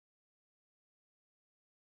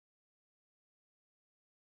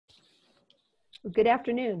Well, good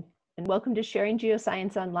afternoon, and welcome to Sharing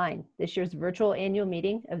Geoscience Online, this year's virtual annual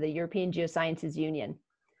meeting of the European Geosciences Union.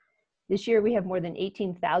 This year, we have more than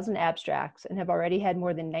 18,000 abstracts and have already had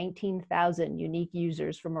more than 19,000 unique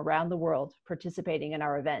users from around the world participating in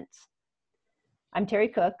our events. I'm Terry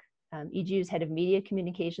Cook, EGU's Head of Media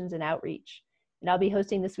Communications and Outreach, and I'll be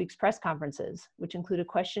hosting this week's press conferences, which include a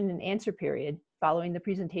question and answer period following the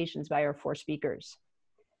presentations by our 4 speakers.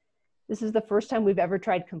 This is the first time we've ever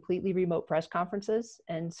tried completely remote press conferences,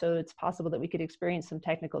 and so it's possible that we could experience some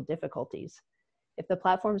technical difficulties. If the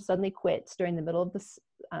platform suddenly quits during the middle of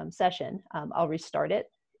the session, I'll restart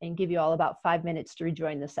it and give you all about 5 minutes to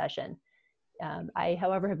rejoin the session. I,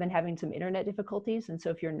 however, have been having some internet difficulties, and so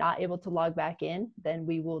if you're not able to log back in, then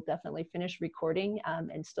we will definitely finish recording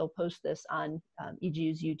and still post this on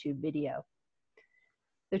EGU's YouTube video.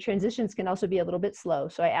 The transitions can also be a little bit slow,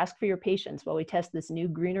 so I ask for your patience while we test this new,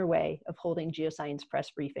 greener way of holding geoscience press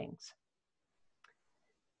briefings.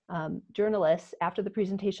 Journalists, after the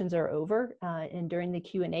presentations are over and during the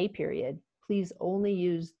Q&A period, please only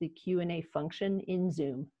use the Q&A function in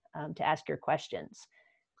Zoom to ask your questions.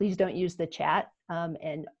 Please don't use the chat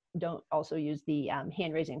and don't also use the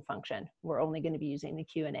hand-raising function. We're only going to be using the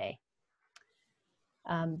Q&A.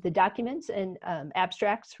 The documents and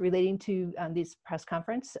abstracts relating to this press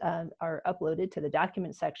conference are uploaded to the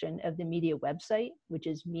document section of the media website, which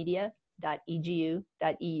is media.egu.eu.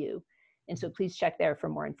 And so please check there for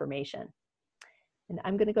more information. And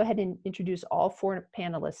I'm going to go ahead and introduce all 4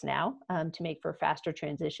 panelists now to make for faster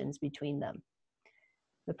transitions between them.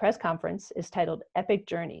 The press conference is titled Epic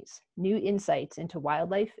Journeys, New Insights into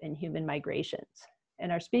Wildlife and Human Migrations.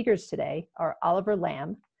 And our speakers today are Oliver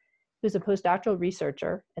Lamb, who's a postdoctoral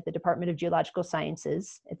researcher at the Department of Geological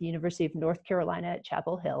Sciences at the University of North Carolina at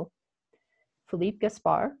Chapel Hill, Philippe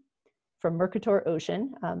Gaspard from Mercator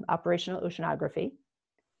Ocean, Operational Oceanography,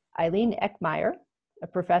 Eileen Eckmeyer, a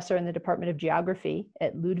professor in the Department of Geography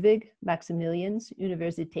at Ludwig Maximilians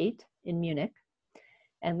Universität in Munich,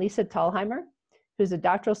 and Lisa Thalheimer, who's a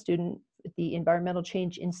doctoral student at the Environmental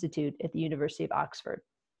Change Institute at the University of Oxford.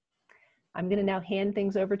 I'm going to now hand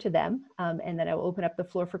things over to them, and then I will open up the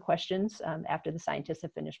floor for questions after the scientists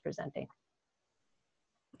have finished presenting.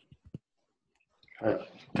 Can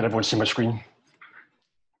everyone see my screen?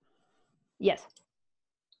 Yes.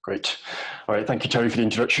 Great. All right, thank you, Terry, for the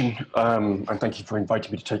introduction, and thank you for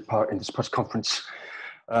inviting me to take part in this press conference.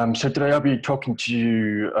 So today I'll be talking to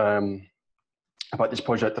you about this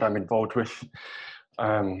project that I'm involved with,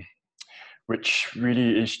 which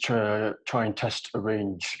really is to try and test a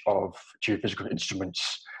range of geophysical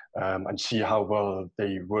instruments and see how well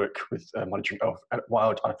they work with monitoring of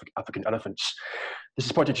wild African elephants.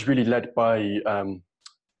 This project is really led by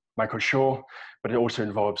Michael Shaw, but it also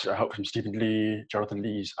involves help from Stephen Lee, Jonathan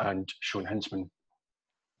Lees, and Sean Hensman.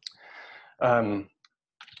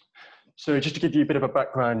 So just to give you a bit of a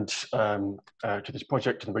background to this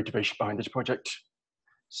project and the motivation behind this project.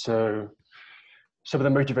 So some of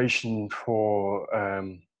the motivation for,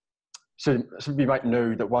 so some of you might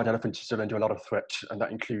know that wild elephants are still under a lot of threat, and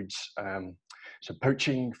that includes some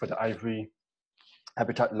poaching for the ivory,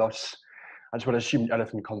 habitat loss, as well as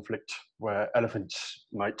human-elephant conflict, where elephants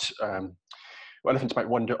might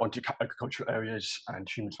wander onto agricultural areas and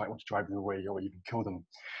humans might want to drive them away or even kill them.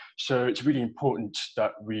 So it's really important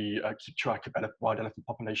that we keep track of wild elephant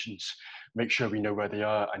populations, make sure we know where they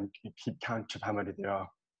are, and keep count of how many there are.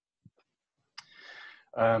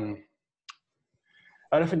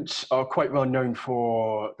 Elephants are quite well known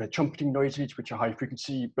for their trumpeting noises, which are high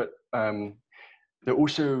frequency, but they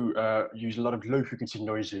also use a lot of low frequency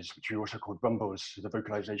noises, which are also called rumbles, so the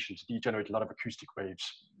vocalisations. These generate a lot of acoustic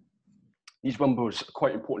waves. These rumbles are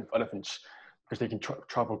quite important for elephants because they can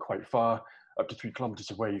travel quite far, up to 3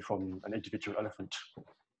 kilometers away from an individual elephant.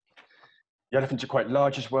 The elephants are quite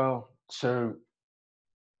large as well, so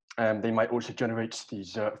they might also generate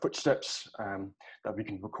these footsteps that we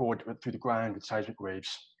can record through the ground with seismic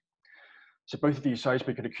waves. So both of these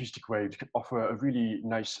seismic and acoustic waves can offer a really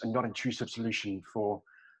nice and non-intrusive solution for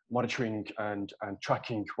monitoring and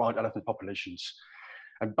tracking wild elephant populations.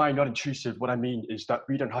 And by non-intrusive, what I mean is that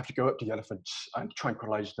we don't have to go up to the elephants and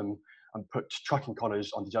tranquilize them and put tracking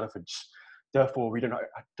collars on these elephants. Therefore, we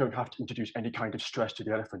don't have to introduce any kind of stress to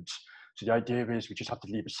the elephants. So the idea is we just have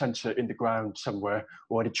to leave a sensor in the ground somewhere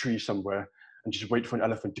or in a tree somewhere and just wait for an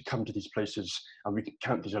elephant to come to these places, and we can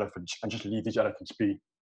count these elephants and just leave these elephants be.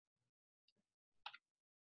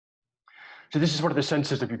 So this is one of the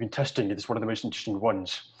sensors that we've been testing. It's one of the most interesting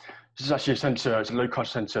ones. This is actually a sensor, it's a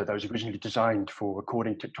low-cost sensor that was originally designed for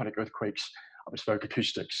recording tectonic earthquakes, atmospheric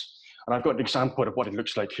acoustics. And I've got an example of what it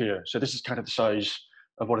looks like here. So this is kind of the size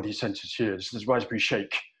of one of these sensors here. This is Raspberry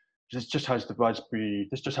Shake. This just has the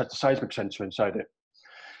seismic sensor inside it.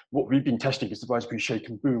 What we've been testing is the Raspberry Shake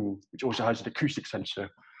and Boom, which also has an acoustic sensor.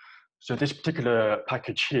 So this particular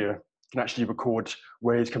package here can actually record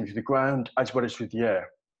waves coming through the ground as well as through the air.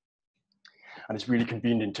 And it's really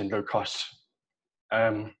convenient and low cost.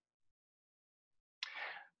 As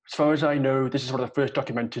far as I know, this is one of the first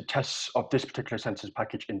documented tests of this particular sensors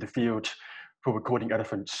package in the field for recording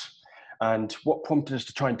elephants. And what prompted us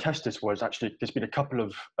to try and test this was actually, there's been a couple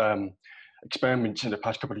of experiments in the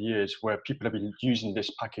past couple of years where people have been using this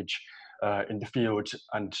package in the field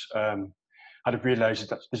and had realized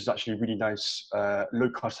that this is actually a really nice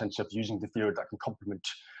low-cost sensor for using the field that can complement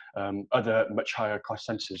other much higher cost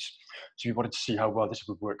sensors. So we wanted to see how well this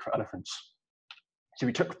would work for elephants. So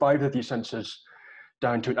we took 5 of these sensors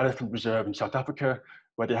down to an elephant reserve in South Africa,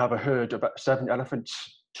 where they have a herd of about 7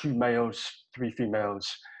 elephants, 2 males, 3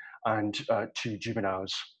 females, and 2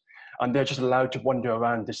 juveniles. And they're just allowed to wander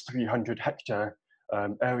around this 300-hectare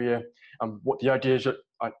area. And what the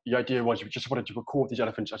idea was, we just wanted to record these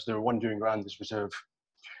elephants as they were wandering around this reserve.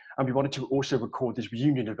 And we wanted to also record these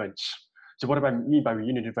reunion events. So what I mean by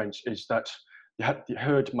reunion events is that the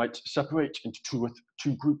herd might separate into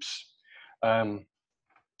two groups.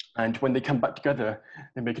 And when they come back together,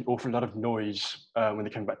 they make an awful lot of noise when they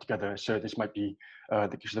come back together. So this might be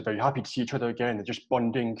because they're very happy to see each other again, they're just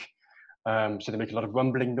bonding. So they make a lot of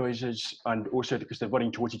rumbling noises, and also because they're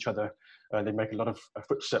running towards each other, they make a lot of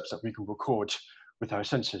footsteps that we can record with our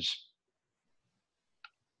sensors.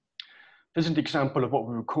 This is an example of what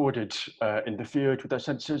we recorded in the field with our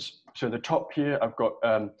sensors. So at the top here, I've got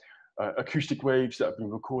acoustic waves that have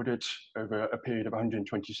been recorded over a period of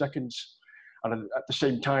 120 seconds. And at the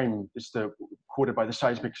same time, it's recorded by the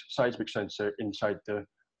seismic sensor inside the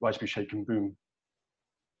Raspberry Shake and Boom.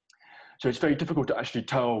 So it's very difficult to actually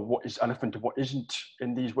tell what is elephant and what isn't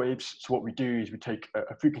in these waves. So what we do is we take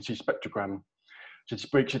a frequency spectrogram. So this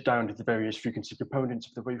breaks it down to the various frequency components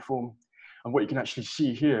of the waveform. And what you can actually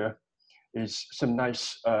see here is some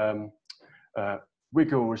nice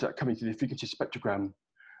wiggles that are coming through the frequency spectrogram.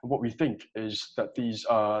 And what we think is that these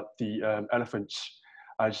are the elephants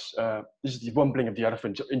this is the rumbling of the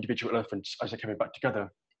elephants, individual elephants, as they're coming back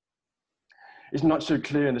together. It's not so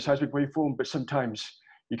clear in the seismic waveform, but sometimes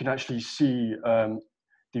you can actually see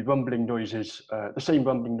the rumbling noises, the same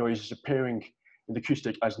rumbling noises appearing in the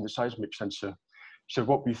acoustic as in the seismic sensor. So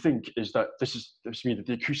what we think is that this means that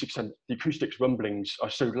the acoustics rumblings are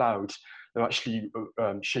so loud, they're actually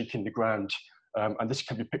shaking the ground, and this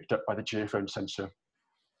can be picked up by the geophone sensor.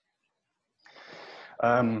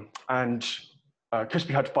 Because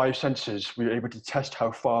we had 5 sensors, we were able to test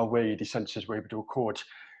how far away the sensors were able to record.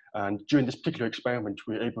 And during this particular experiment,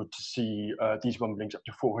 we were able to see these rumblings up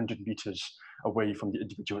to 400 meters away from the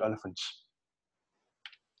individual elephants.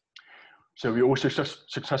 So we were also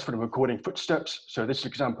successful in recording footsteps. So this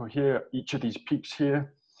example here, each of these peaks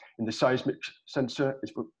here in the seismic sensor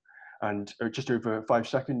is, and just over 5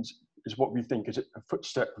 seconds, is what we think is a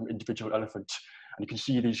footstep from individual elephants. And you can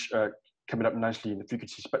see these coming up nicely in the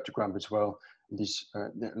frequency spectrogram as well, these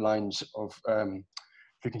lines of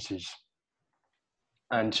frequencies.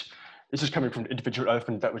 And this is coming from an individual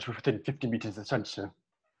elephant that was within 50 meters of the sensor.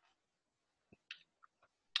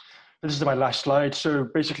 This is my last slide. So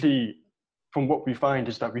basically, from what we find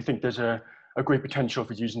is that we think there's a great potential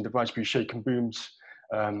for using the Raspberry Shake and Booms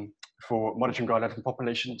for monitoring wild elephant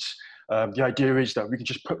populations. The idea is that we can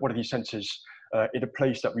just put one of these sensors in a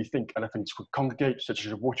place that we think elephants would congregate, such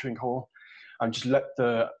as a watering hole, and just let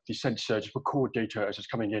the sensor just record data as it's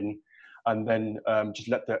coming in, and then just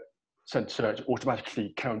let the sensor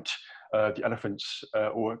automatically count the elephants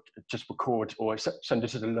or just record or send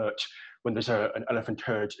us an alert when there's an elephant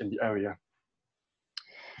herd in the area.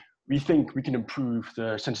 We think we can improve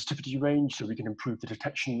the sensitivity range, so we can improve the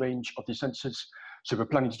detection range of these sensors. So we're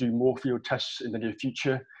planning to do more field tests in the near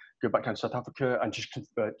future, go back down to South Africa and just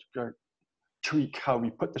tweak how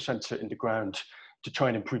we put the sensor in the ground to try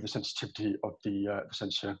and improve the sensitivity of the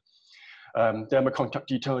sensor. There are my contact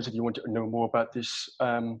details if you want to know more about this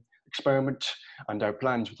experiment and our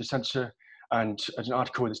plans with the sensor. And as an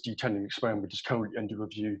article that's detailing the experiment is currently under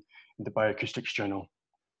review in the Bioacoustics Journal.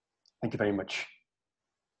 Thank you very much.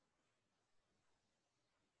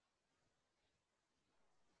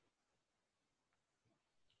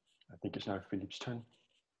 I think it's now Philippe's turn.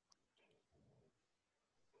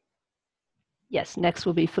 Yes, next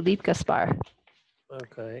will be Philippe Gaspard.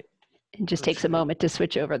 Okay. It just takes a moment to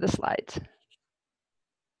switch over the slides.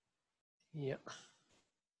 Yeah.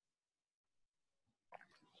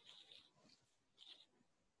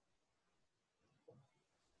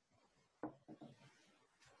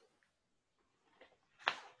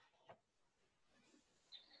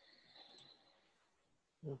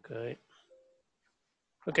 Okay.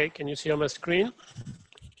 Okay, can you see on my screen?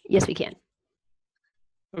 Yes, we can.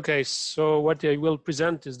 Okay, so what I will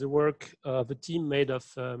present is the work of a team made of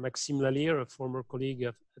Maxime Lalire, a former colleague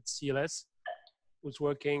at CLS, who's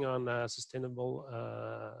working on sustainable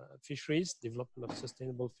fisheries, development of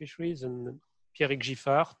sustainable fisheries, and Pierrick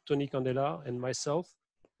Giffard, Tony Candela, and myself,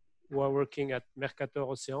 who are working at Mercator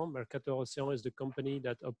Océan. Mercator Océan is the company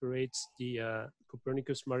that operates the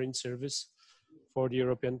Copernicus Marine Service for the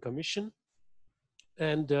European Commission.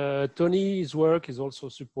 And Tony's work is also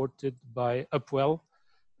supported by Upwell,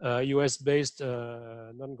 US-based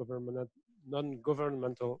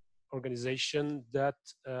non-governmental organization that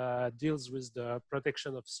deals with the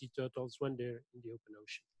protection of sea turtles when they're in the open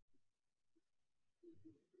ocean.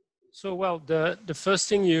 So, well, the first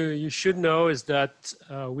thing you should know is that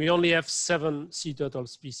we only have 7 sea turtle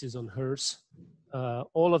species on Earth.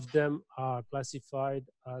 All of them are classified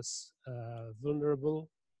as vulnerable,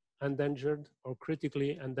 endangered, or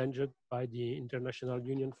critically endangered by the International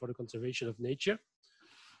Union for the Conservation of Nature.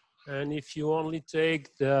 And if you only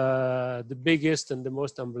take the biggest and the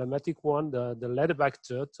most emblematic one, the leatherback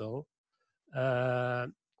turtle,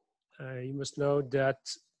 you must know that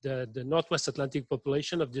the Northwest Atlantic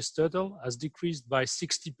population of this turtle has decreased by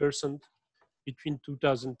 60% between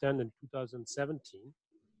 2010 and 2017.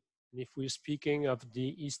 And if we're speaking of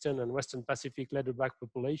the Eastern and Western Pacific leatherback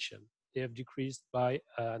population, they have decreased by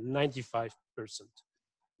 95%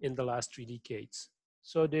 in the last 3 decades.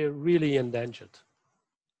 So they're really endangered.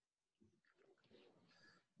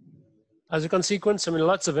 As a consequence, I mean,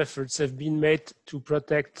 lots of efforts have been made to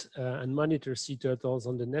protect and monitor sea turtles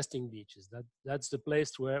on the nesting beaches. That's the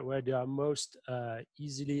place where they are most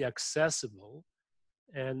easily accessible,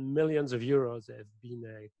 and millions of euros have been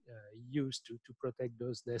used to protect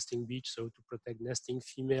those nesting beaches, so to protect nesting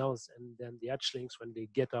females and then the hatchlings when they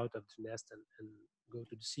get out of the nest and go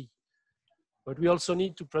to the sea. But we also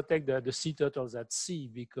need to protect the sea turtles at sea,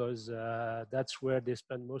 because that's where they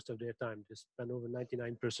spend most of their time. They spend over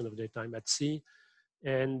 99% of their time at sea,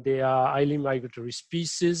 and they are highly migratory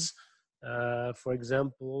species. For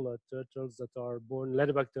example, turtles that are born,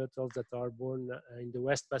 leatherback turtles that are born in the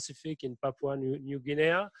West Pacific in Papua New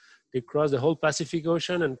Guinea, they cross the whole Pacific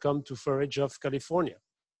Ocean and come to forage off California.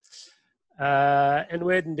 And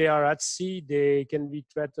when they are at sea, they can be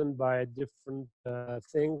threatened by different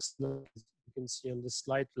things. You can see on the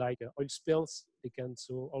slide, like oil spills. They can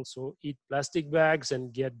also eat plastic bags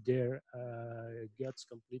and get their guts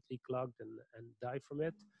completely clogged and die from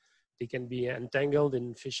it. They can be entangled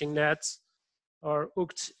in fishing nets or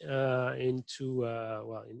hooked into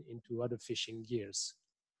other fishing gears.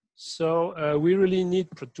 So we really need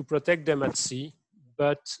to protect them at sea,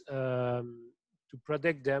 but to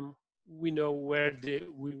protect them, we know where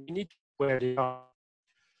we need where they are.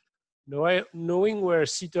 Knowing where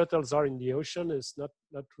sea turtles are in the ocean is not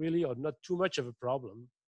really, or not too much of a problem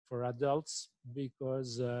for adults,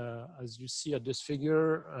 because as you see at this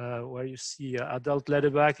figure, where you see adult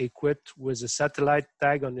leatherback equipped with a satellite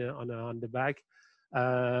tag on the back,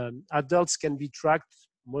 adults can be tracked,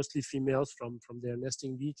 mostly females, from their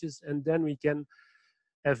nesting beaches, and then we can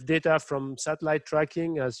have data from satellite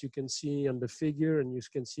tracking, as you can see on the figure, and you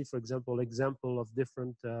can see, for example, of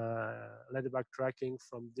different leatherback tracking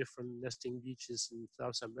from different nesting beaches in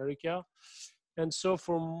South America. And so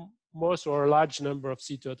for most or a large number of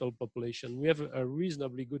sea turtle population, we have a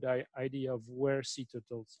reasonably good idea of where sea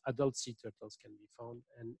turtles, adult sea turtles, can be found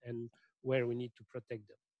and where we need to protect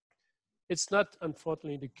them. It's not,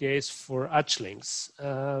 unfortunately, the case for hatchlings,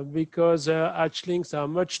 because hatchlings are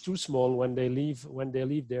much too small when they leave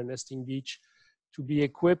their nesting beach to be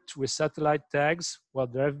equipped with satellite tags. Well,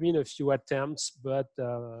 there have been a few attempts, but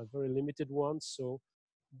very limited ones. So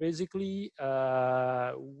basically,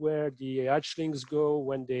 where the hatchlings go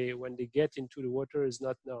when they get into the water is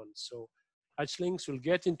not known. So hatchlings will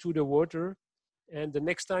get into the water, and the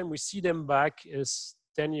next time we see them back is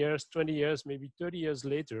 10 years, 20 years, maybe 30 years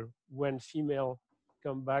later, when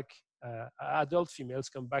adult females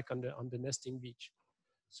come back on the nesting beach.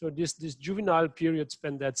 So this juvenile period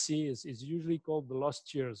spent at sea is usually called the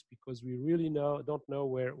lost years, because we really don't know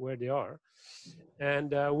where they are.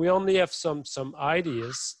 And we only have some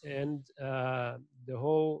ideas, and the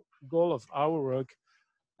whole goal of our work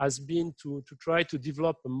has been to try to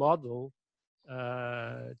develop a model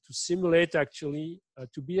to simulate,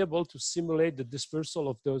 to be able to simulate the dispersal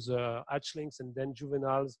of those hatchlings and then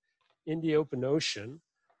juveniles in the open ocean,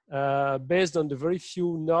 based on the very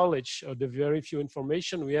few knowledge or the very few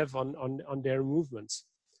information we have on their movements.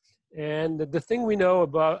 And the thing we know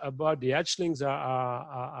about the hatchlings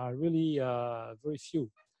are really very few.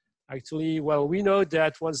 Actually, well, we know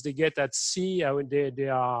that once they get at sea, they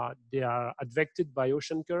are advected by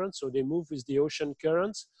ocean currents, so they move with the ocean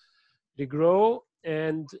currents. They grow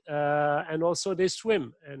and also they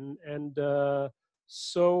swim, and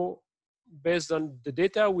so based on the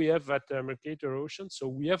data we have at Mercator Ocean, so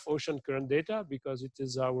we have ocean current data because it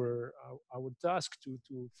is our task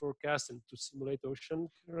to forecast and to simulate ocean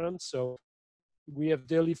currents. So we have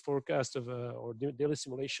daily forecast of or daily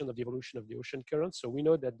simulation of the evolution of the ocean currents. So we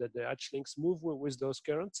know that the hatchlings move with those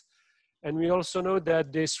currents. And we also know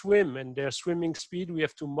that they swim, and their swimming speed, we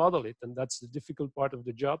have to model it. And that's the difficult part of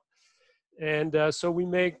the job. And so we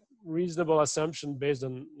make reasonable assumption based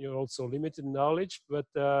on also limited knowledge, but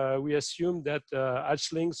we assume that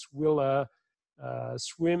hatchlings will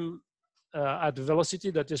swim at a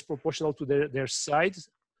velocity that is proportional to their size.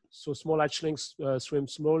 So small hatchlings swim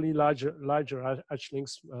slowly, larger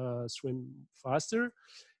hatchlings swim faster,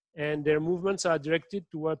 and their movements are directed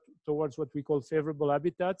towards what we call favorable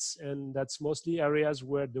habitats, and that's mostly areas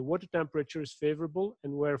where the water temperature is favorable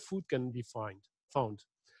and where food can be found.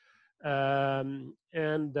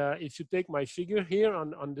 If you take my figure here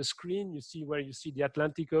on the screen, you see the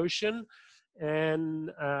Atlantic Ocean, and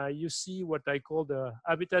you see what I call the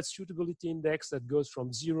habitat suitability index that goes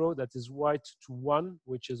from 0, that is white, to 1,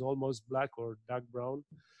 which is almost black or dark brown.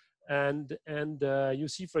 And you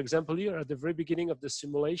see, for example, here at the very beginning of the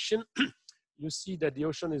simulation, you see that the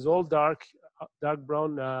ocean is all dark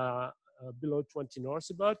brown below 20 north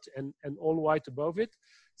about, and all white above it,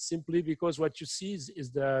 simply because what you see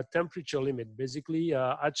is the temperature limit. Basically,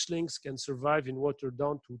 hatchlings can survive in water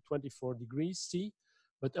down to 24 degrees C,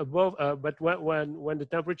 but above, but when the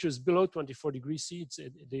temperature is below 24 degrees C,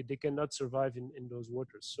 they cannot survive in those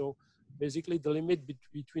waters. So basically, the limit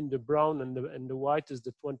between the brown and the white is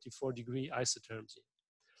the 24-degree isothermy.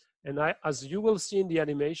 And as you will see in the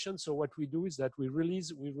animation, so what we do is that we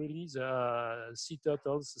release sea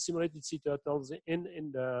turtles, simulated sea turtles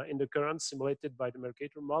in the currents simulated by the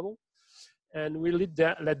Mercator model, and we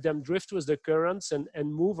let them drift with the currents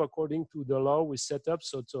and move according to the law we set up.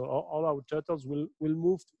 So all our turtles will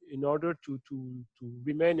move in order to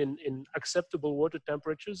remain in acceptable water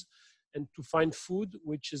temperatures and to find food,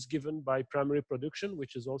 which is given by primary production,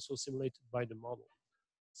 which is also simulated by the model.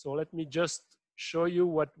 So let me just show you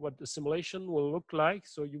what the simulation will look like.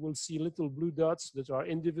 So you will see little blue dots that are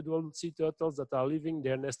individual sea turtles that are leaving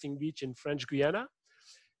their nesting beach in French Guiana,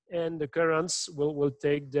 and the currents will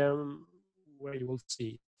take them where you will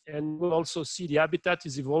see. And we'll also see the habitat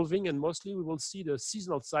is evolving, and mostly we will see the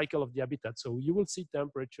seasonal cycle of the habitat. So you will see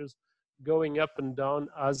temperatures going up and down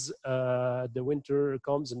as the winter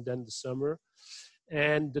comes and then the summer.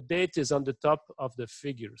 And the date is on the top of the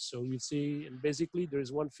figure. So you see, and basically there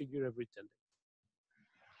is one figure every 10 days.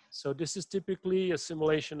 So this is typically a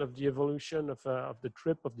simulation of the evolution of the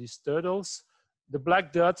trip of these turtles. The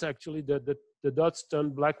black dots, actually the dots turn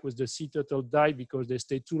black with the sea turtle die because they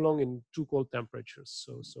stay too long in too cold temperatures.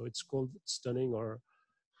 So it's called stunning or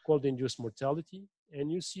cold-induced mortality.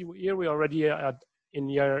 And you see here we already in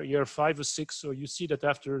year 5 or 6. So you see that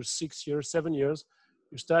after 6 years, 7 years,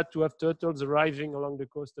 you start to have turtles arriving along the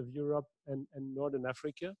coast of Europe and Northern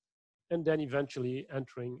Africa, and then eventually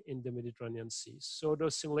entering in the Mediterranean Sea. So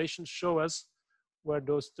those simulations show us where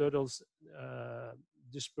those turtles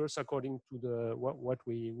disperse according to what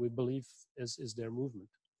we believe is their movement.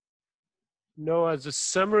 Now, as a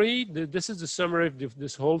summary, this is the summary of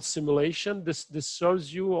this whole simulation. This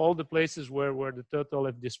shows you all the places where the turtle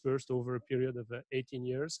have dispersed over a period of 18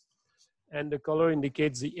 years. And the color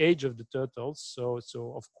indicates the age of the turtles. So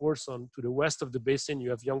of course, to the west of the basin, you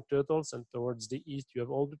have young turtles, and towards the east, you have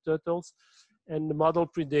older turtles. And the model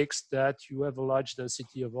predicts that you have a large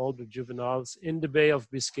density of older juveniles in the Bay of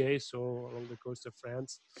Biscay, so along the coast of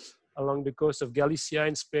France, along the coast of Galicia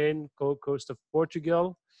in Spain, coast of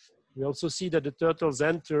Portugal. We also see that the turtles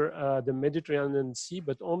enter the Mediterranean Sea,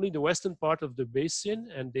 but only the western part of the basin,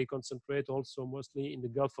 and they concentrate also mostly in the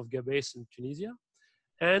Gulf of Gabes in Tunisia.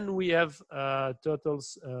 And we have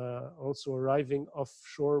turtles also arriving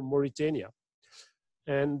offshore Mauritania.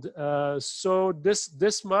 And so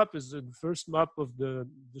this map is the first map of the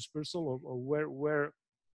dispersal or where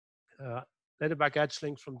leatherback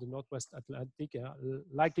hatchlings from the Northwest Atlantic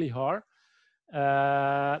likely are.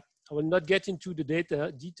 I will not get into the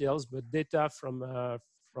details, but data from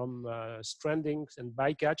strandings and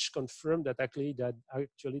bycatch confirm that actually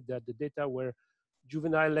that the data where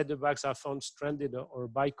juvenile leatherbacks are found stranded or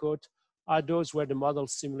bycaught are those where the model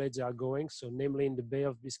simulates they are going. So namely in the Bay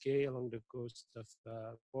of Biscay, along the coast of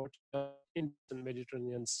Portugal, in the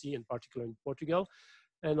Mediterranean Sea, in particular in Portugal,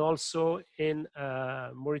 and also in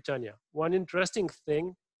Mauritania. One interesting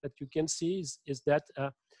thing that you can see is that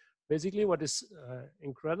basically what is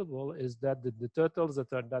incredible is that the turtles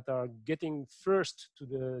that are getting first to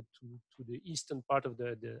the eastern part of the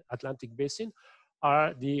Atlantic basin are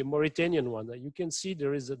the Mauritanian one. You can see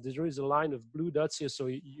there is a line of blue dots here. So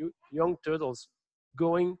young turtles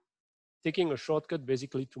taking a shortcut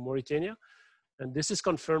basically to Mauritania. And this is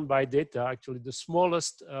confirmed by data. Actually, the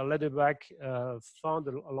smallest leatherback found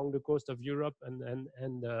along the coast of Europe and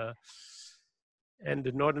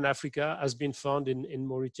the Northern Africa has been found in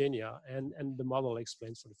Mauritania. And the model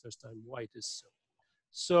explains for the first time why it is so.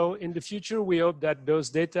 So in the future, we hope that those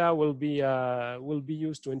data will be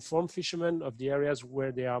used to inform fishermen of the areas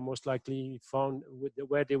where they are most likely found,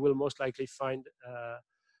 where they will most likely find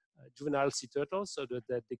juvenile sea turtles, so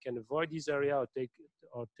that they can avoid this area or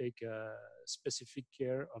take specific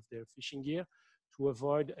care of their fishing gear to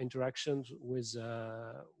avoid interactions with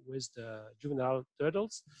the juvenile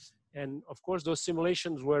turtles. And of course, those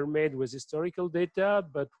simulations were made with historical data,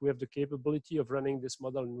 but we have the capability of running this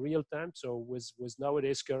model in real time. So with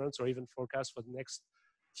nowadays currents or even forecasts for the next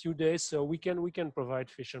few days, so we can provide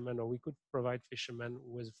fishermen, or we could provide fishermen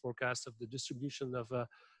with forecasts of the distribution of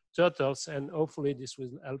turtles, and hopefully this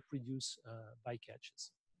will help reduce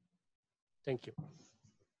bycatches. Thank you.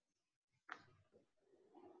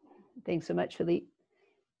 Thanks so much, Philippe.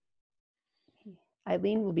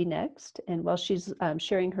 Eileen will be next, and while she's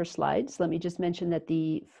sharing her slides, let me just mention that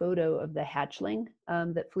the photo of the hatchling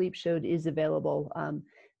that Philippe showed is available on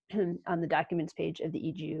the documents page of the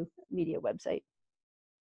EGU Media website.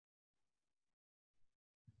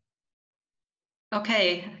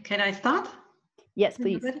 Okay, can I start? Yes,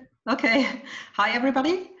 please. Okay, hi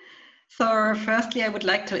everybody. So firstly, I would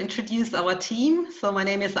like to introduce our team. So my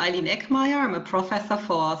name is Eileen Eckmeyer. I'm a professor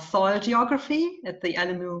for soil geography at the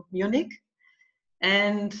LMU Munich.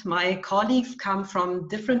 And my colleagues come from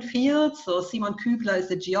different fields. So Simon Kübler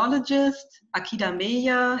is a geologist, Akida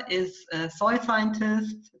Meya is a soil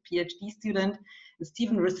scientist, a PhD student, and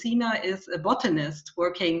Stephen Racina is a botanist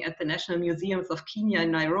working at the National Museums of Kenya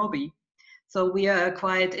in Nairobi. So we are a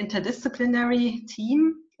quite interdisciplinary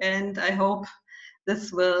team, and I hope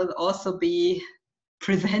this will also be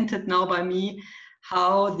presented now by me,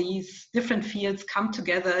 how these different fields come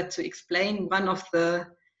together to explain one of the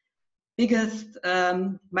biggest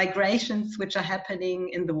migrations which are happening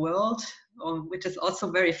in the world, or which is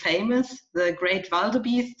also very famous, the great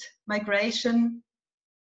wildebeest migration.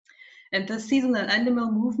 And the seasonal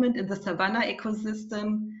animal movement in the savanna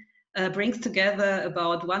ecosystem brings together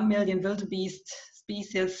about 1 million wildebeest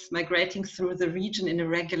species migrating through the region in a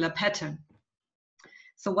regular pattern.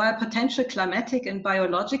 So while potential climatic and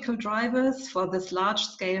biological drivers for this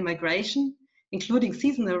large-scale migration, including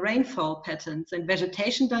seasonal rainfall patterns and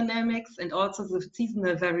vegetation dynamics, and also the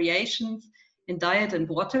seasonal variations in diet and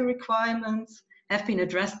water requirements, have been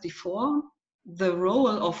addressed before, the role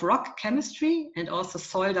of rock chemistry and also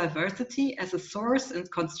soil diversity as a source and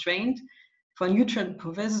constraint for nutrient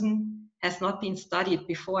provision has not been studied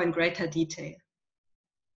before in greater detail.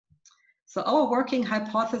 So our working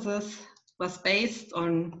hypothesis was based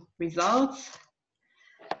on results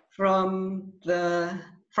from a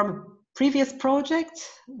previous project,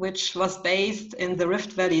 which was based in the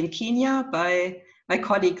Rift Valley in Kenya by my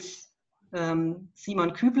colleagues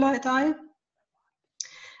Simon Kübler et al.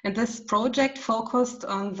 And this project focused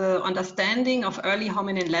on the understanding of early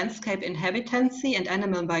hominin landscape inhabitancy and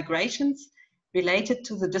animal migrations related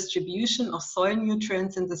to the distribution of soil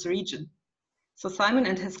nutrients in this region. So Simon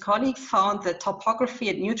and his colleagues found that topography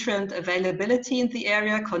and nutrient availability in the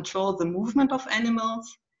area control the movement of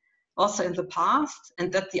animals, also in the past,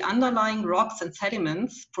 and that the underlying rocks and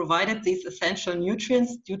sediments provided these essential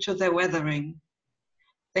nutrients due to their weathering.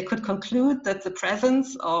 They could conclude that the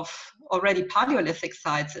presence of already Paleolithic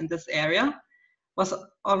sites in this area was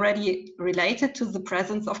already related to the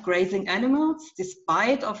presence of grazing animals,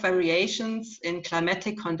 despite of variations in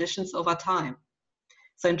climatic conditions over time.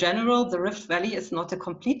 So in general, the Rift Valley is not a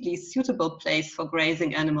completely suitable place for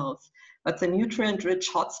grazing animals, but the nutrient-rich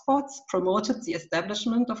hotspots promoted the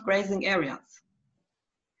establishment of grazing areas.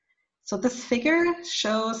 So this figure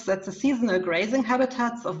shows that the seasonal grazing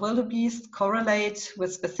habitats of wildebeest correlate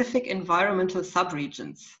with specific environmental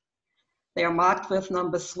subregions. They are marked with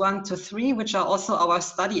numbers 1 to 3, which are also our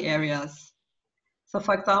study areas. So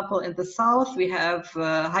for example, in the south, we have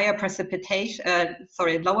lower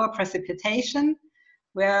precipitation,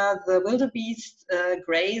 where the wildebeest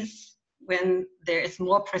graze when there is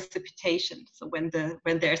more precipitation, so when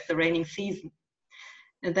there's the raining season.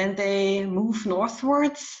 And then they move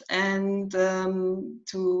northwards and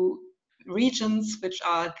to regions which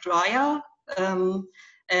are drier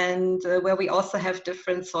and where we also have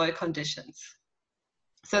different soil conditions.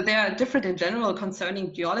 So they are different in general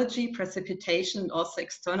concerning geology, precipitation, and also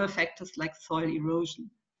external factors like soil erosion.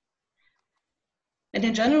 And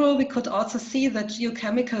in general, we could also see that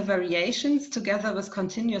geochemical variations together with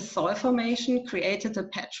continuous soil formation created a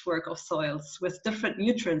patchwork of soils with different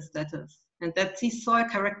nutrient status, and that these soil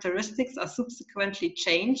characteristics are subsequently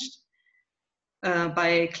changed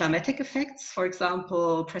by climatic effects, for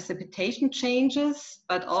example, precipitation changes,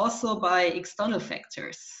 but also by external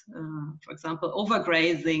factors, for example,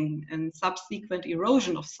 overgrazing and subsequent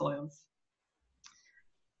erosion of soils.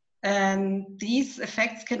 And these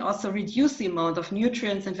effects can also reduce the amount of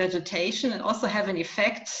nutrients in vegetation and also have an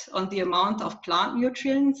effect on the amount of plant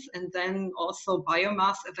nutrients and then also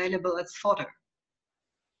biomass available as fodder.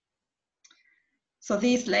 So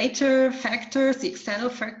these later factors, the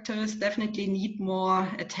external factors, definitely need more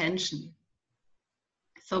attention.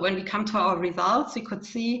 So when we come to our results, we could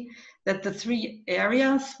see that the three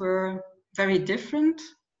areas were very different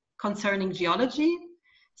concerning geology.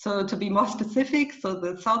 So to be more specific, so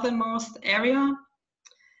the southernmost area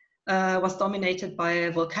was dominated by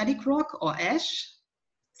volcanic rock or ash.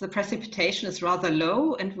 The precipitation is rather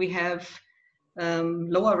low and we have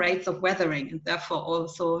lower rates of weathering and therefore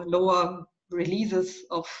also lower releases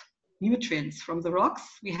of nutrients from the rocks.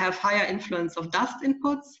 We have higher influence of dust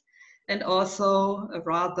inputs and also a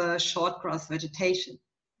rather short grass vegetation.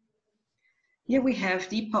 Here we have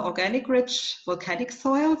deeper organic rich volcanic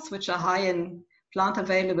soils, which are high in plant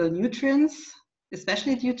available nutrients,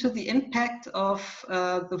 especially due to the impact of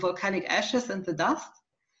the volcanic ashes and the dust.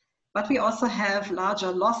 But we also have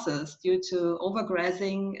larger losses due to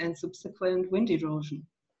overgrazing and subsequent wind erosion.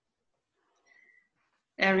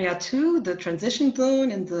 Area 2, the transition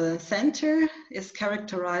zone in the center, is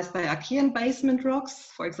characterized by Archean basement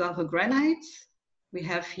rocks, for example, granites. We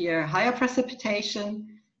have here higher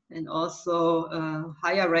precipitation and also a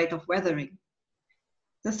higher rate of weathering.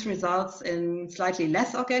 This results in slightly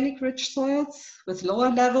less organic rich soils with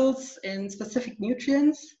lower levels in specific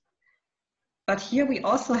nutrients. But here we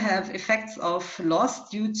also have effects of loss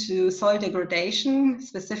due to soil degradation,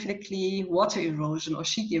 specifically water erosion or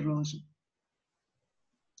sheet erosion.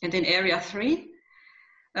 And in area 3,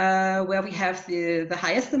 where we have the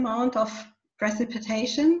highest amount of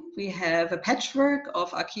precipitation, we have a patchwork of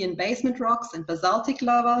Archean basement rocks and basaltic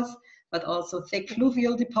lavas, but also thick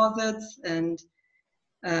fluvial deposits and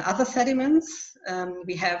other sediments.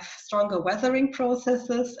 We have stronger weathering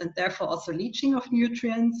processes and therefore also leaching of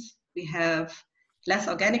nutrients. We have less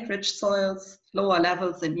organic rich soils, lower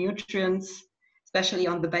levels in nutrients, especially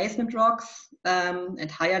on the basement rocks, and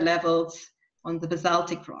higher levels on the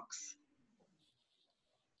basaltic rocks.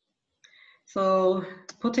 So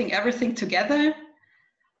putting everything together,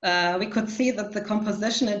 we could see that the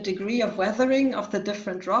composition and degree of weathering of the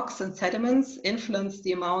different rocks and sediments influence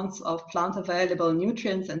the amounts of plant available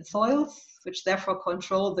nutrients and soils, which therefore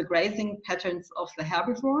control the grazing patterns of the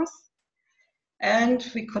herbivores. And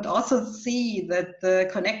we could also see that the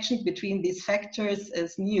connection between these factors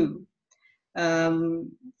is new.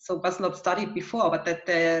 So it was not studied before, but that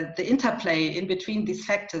the interplay in between these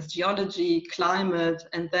factors, geology, climate,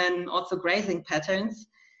 and then also grazing patterns,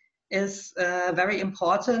 is very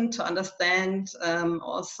important to understand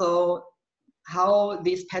also how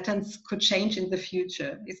these patterns could change in the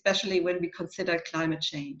future, especially when we consider climate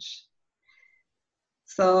change.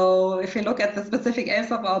 So if we look at the specific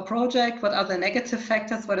aims of our project, what are the negative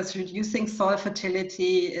factors? What is reducing soil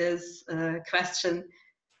fertility is a question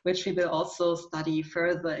which we will also study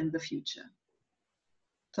further in the future.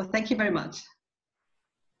 So thank you very much.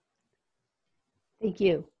 Thank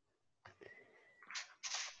you.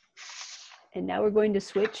 And now we're going to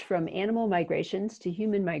switch from animal migrations to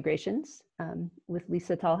human migrations with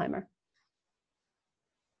Lisa Thalheimer.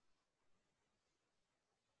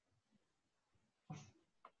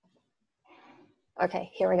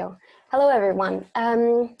 Okay, here we go. Hello, everyone.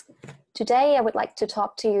 Today, I would like to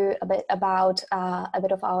talk to you a bit about a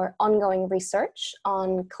bit of our ongoing research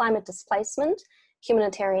on climate displacement,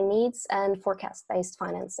 humanitarian needs, and forecast-based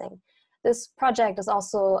financing. This project is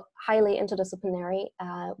also highly interdisciplinary.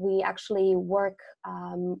 We actually work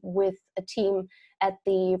with a team at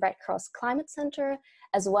the Red Cross Climate Center,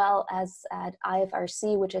 as well as at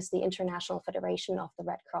IFRC, which is the International Federation of the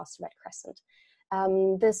Red Cross Red Crescent.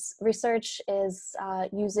 This research is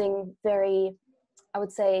using very, I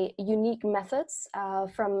would say, unique methods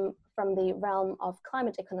from the realm of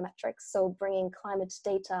climate econometrics, so bringing climate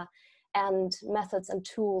data and methods and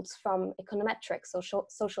tools from econometrics,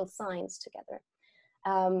 social science together.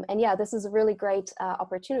 And yeah, this is a really great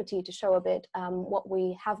opportunity to show a bit what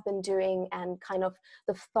we have been doing and kind of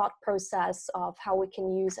the thought process of how we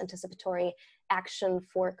can use anticipatory action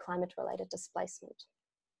for climate-related displacement.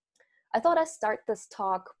 I thought I'd start this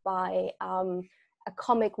talk by a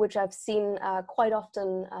comic which I've seen quite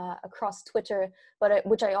often across Twitter, but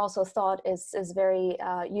which I also thought is very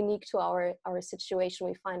unique to our situation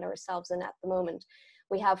we find ourselves in at the moment.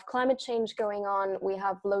 We have climate change going on, we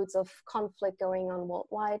have loads of conflict going on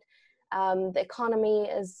worldwide, the economy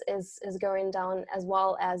is going down, as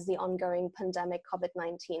well as the ongoing pandemic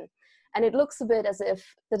COVID-19. And it looks a bit as if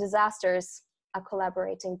the disasters are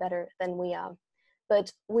collaborating better than we are.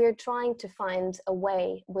 But we're trying to find a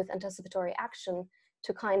way with anticipatory action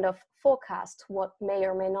to kind of forecast what may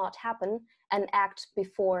or may not happen and act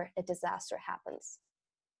before a disaster happens.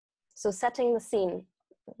 So setting the scene,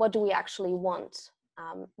 what do we actually want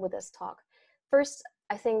with this talk? First,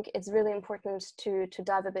 I think it's really important to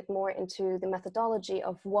dive a bit more into the methodology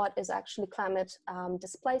of what is actually climate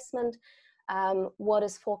displacement, what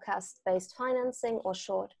is forecast-based financing, or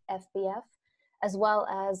short FBF, as well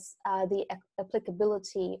as the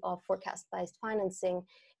applicability of forecast-based financing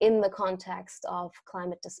in the context of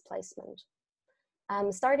climate displacement.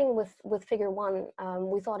 Starting with figure 1,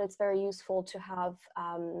 we thought it's very useful to have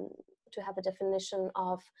a definition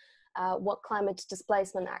of what climate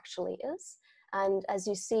displacement actually is. And as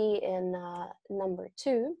you see in number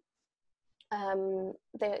 2,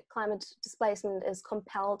 the climate displacement is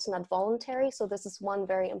compelled, not voluntary. So this is one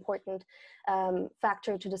very important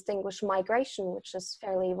factor to distinguish migration, which is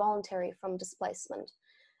fairly voluntary, from displacement.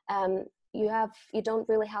 You don't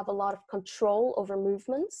really have a lot of control over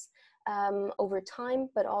movements over time,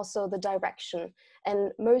 but also the direction.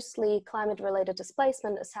 And mostly climate-related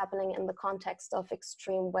displacement is happening in the context of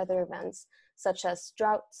extreme weather events, such as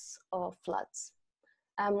droughts or floods.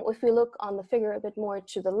 If we look on the figure a bit more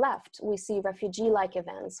to the left, we see refugee-like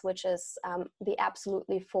events, which is the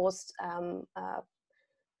absolutely forced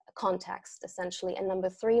context, essentially. And number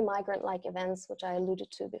 3, migrant-like events, which I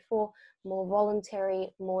alluded to before, more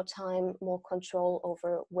voluntary, more time, more control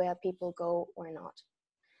over where people go or not.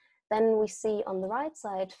 Then we see on the right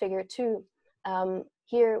side, figure 2.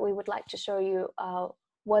 Here we would like to show you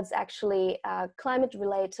what's actually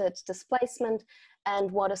climate-related displacement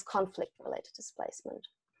and what is conflict-related displacement.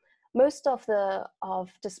 Most of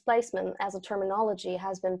displacement as a terminology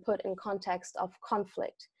has been put in context of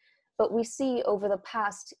conflict, but we see over the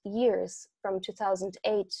past years, from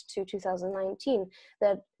 2008 to 2019,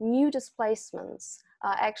 that new displacements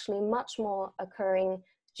are actually much more occurring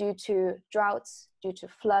due to droughts, due to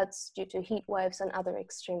floods, due to heat waves and other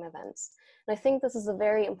extreme events. And I think this is a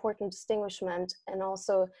very important distinguishment, and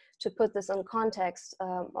also to put this in context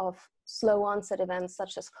of slow onset events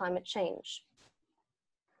such as climate change.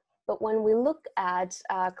 But when we look at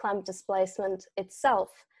climate displacement itself,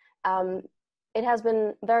 it has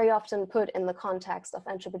been very often put in the context of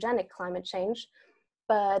anthropogenic climate change,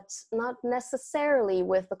 but not necessarily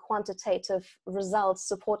with the quantitative results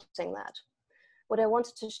supporting that. What I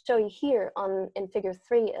wanted to show you here in figure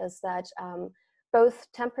 3 is that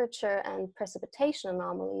both temperature and precipitation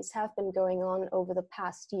anomalies have been going on over the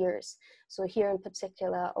past years. So here in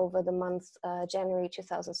particular, over the month January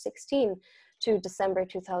 2016 to December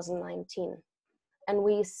 2019. And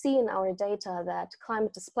we see in our data that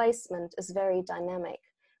climate displacement is very dynamic.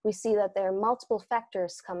 We see that there are multiple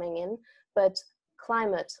factors coming in, but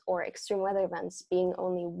climate or extreme weather events being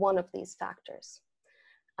only one of these factors.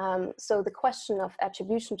 So the question of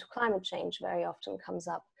attribution to climate change very often comes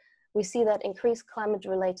up. We see that increased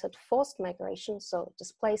climate-related forced migration, so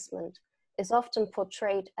displacement, is often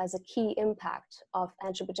portrayed as a key impact of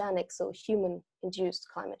anthropogenic, so human-induced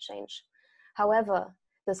climate change. However,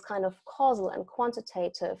 this kind of causal and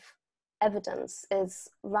quantitative evidence is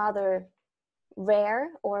rather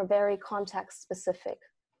rare or very context-specific.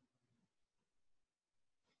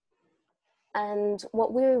 And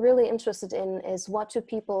what we're really interested in is what do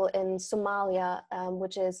people in Somalia,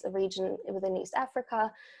 which is a region within East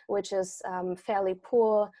Africa, which is fairly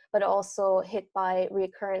poor, but also hit by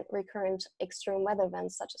recurrent extreme weather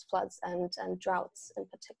events such as floods and droughts in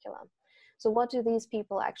particular. So what do these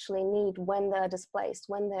people actually need when they're displaced,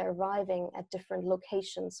 when they're arriving at different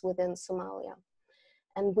locations within Somalia?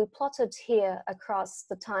 And we plotted here across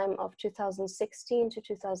the time of 2016 to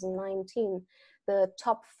 2019, the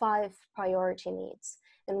top 5 priority needs.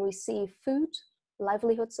 And we see food,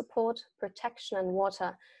 livelihood support, protection, and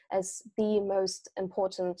water as the most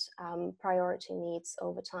important priority needs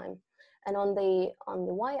over time. And on the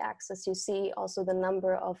y-axis, you see also the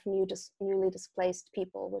number of newly displaced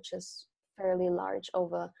people, which is fairly large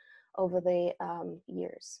over the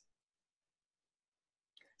years.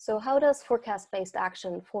 So how does forecast-based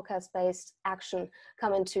action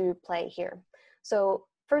come into play here? So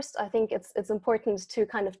first, I think it's important to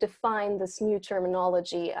kind of define this new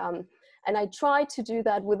terminology. And I tried to do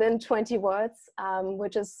that within 20 words,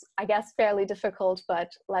 which is, I guess, fairly difficult,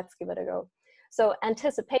 but let's give it a go. So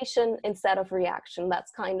anticipation instead of reaction,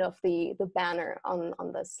 that's kind of the banner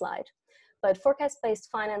on this slide. But forecast-based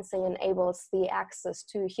financing enables the access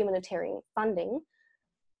to humanitarian funding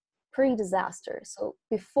pre-disaster, so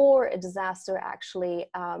before a disaster actually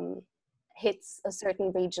hits a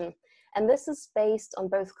certain region. And this is based on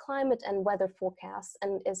both climate and weather forecasts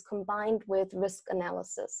and is combined with risk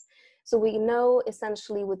analysis. So we know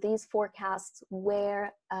essentially with these forecasts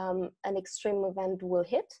where an extreme event will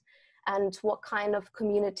hit and what kind of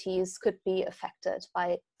communities could be affected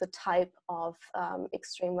by the type of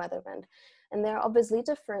extreme weather event. And there are obviously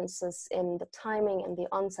differences in the timing and the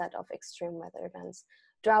onset of extreme weather events.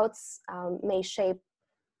 Droughts may shape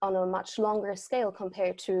on a much longer scale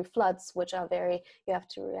compared to floods, which are you have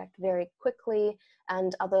to react very quickly,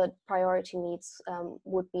 and other priority needs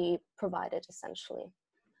would be provided essentially.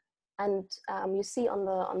 And you see on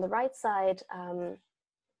the right side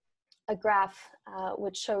a graph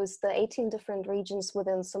which shows the 18 different regions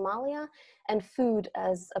within Somalia and food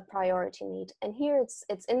as a priority need. And here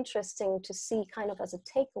it's interesting to see, kind of as a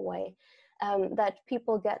takeaway, that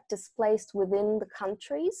people get displaced within the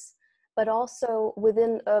countries, but also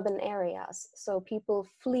within urban areas. So people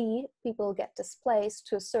flee, people get displaced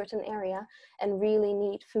to a certain area and really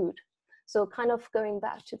need food. So kind of going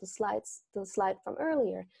back to the slide from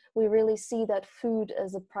earlier, we really see that food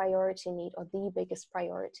is a priority need, or the biggest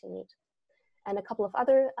priority need. And a couple of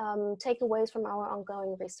other takeaways from our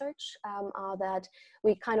ongoing research are that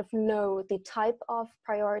we kind of know the type of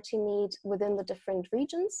priority need within the different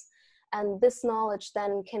regions. And this knowledge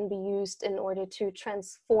then can be used in order to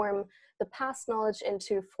transform the past knowledge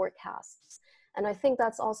into forecasts. And I think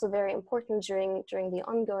that's also very important during the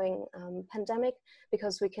ongoing pandemic,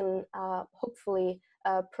 because we can hopefully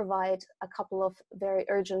provide a couple of very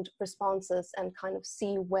urgent responses and kind of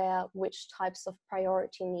see which types of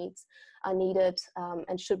priority needs are needed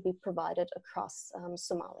and should be provided across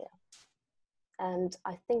Somalia. And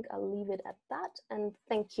I think I'll leave it at that, and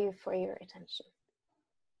thank you for your attention.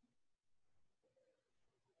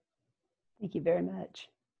 Thank you very much.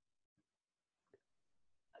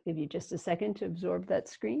 I'll give you just a second to absorb that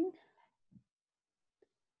screen.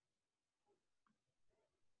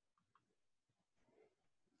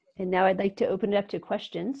 And now I'd like to open it up to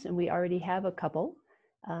questions, and we already have a couple.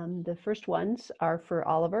 The first ones are for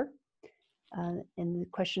Oliver. And the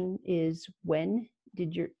question is, when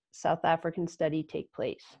did your South African study take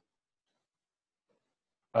place?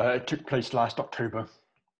 It took place last October.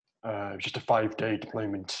 It was just a 5-day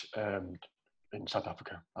deployment in South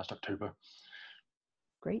Africa last October.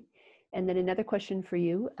 Great. And then another question for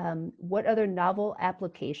you. What other novel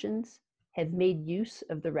applications have made use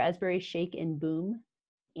of the raspberry shake and boom,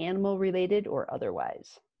 animal related or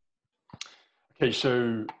otherwise? Okay,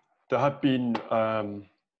 so there have been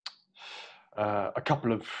a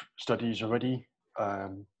couple of studies already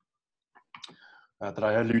that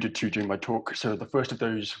I alluded to during my talk. So the first of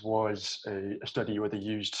those was a study where they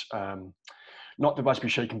used not the raspberry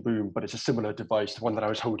shake and boom, but it's a similar device, the one that I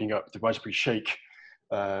was holding up, the raspberry shake,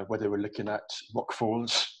 where they were looking at rock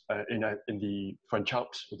falls in the French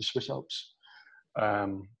Alps or the Swiss Alps,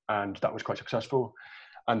 and that was quite successful.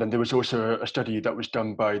 And then there was also a study that was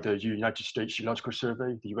done by the United States Geological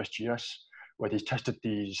Survey, the USGS, where they tested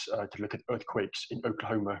these to look at earthquakes in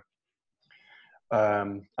Oklahoma.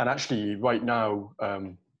 And actually, right now,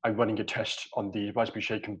 I'm running a test on the raspberry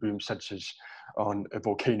shake and boom sensors on a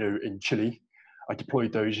volcano in Chile. I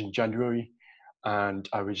deployed those in January, and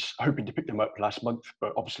I was hoping to pick them up last month,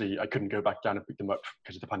 but obviously I couldn't go back down and pick them up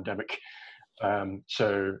because of the pandemic.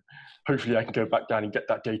 So hopefully I can go back down and get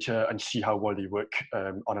that data and see how well they work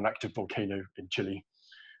on an active volcano in Chile.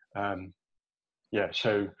 Yeah,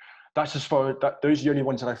 so that's as far that those are the only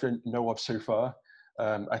ones that I know of so far.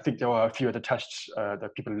 I think there are a few other tests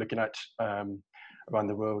that people are looking at around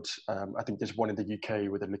the world. I think there's one in the UK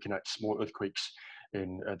where they're looking at small earthquakes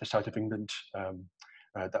in the south of England.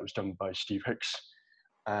 That was done by Steve Hicks.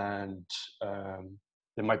 And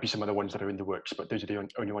there might be some other ones that are in the works, but those are the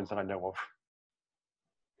only ones that I know of.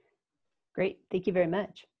 Great, thank you very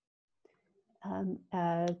much.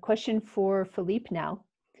 Question for Philippe now.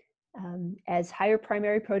 As higher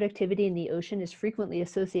primary productivity in the ocean is frequently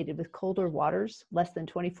associated with colder waters, less than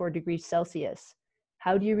 24 degrees Celsius,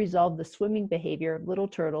 how do you resolve the swimming behavior of little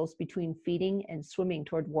turtles between feeding and swimming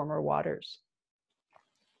toward warmer waters?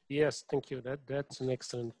 Yes, thank you. That's an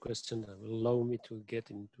excellent question that will allow me to get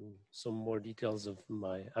into some more details of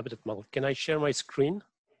my habitat model. Can I share my screen?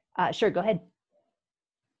 Sure, go ahead.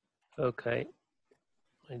 Okay.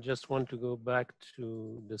 I just want to go back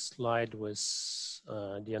to the slide with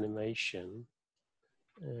the animation.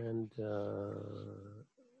 And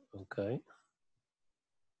okay.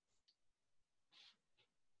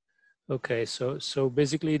 Okay, so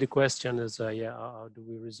basically the question is, yeah, how do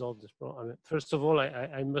we resolve this problem? I mean, first of all,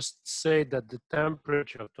 I must say that the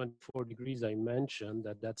temperature of 24 degrees I mentioned,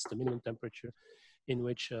 that's the minimum temperature in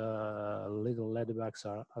which little leatherbacks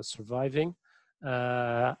are surviving.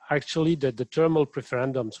 Actually, the thermal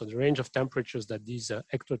preferendum, so the range of temperatures that these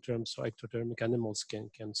ectotherms, so ectothermic animals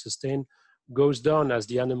can sustain, goes down as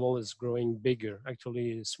the animal is growing bigger.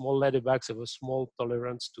 Actually, small leatherbacks have a small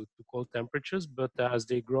tolerance to cold temperatures, but as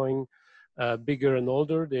they're growing bigger and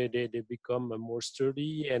older, they become more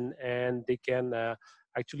sturdy, and they can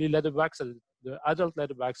actually leatherbacks, the adult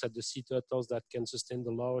leatherbacks are the sea turtles that can sustain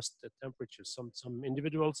the lowest temperatures. Some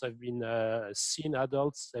individuals have been seen,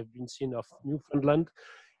 adults have been seen off Newfoundland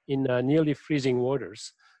in nearly freezing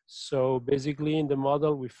waters. So basically in the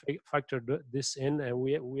model, we factored this in, and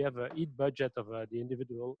we have a heat budget of the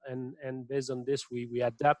individual, and based on this, we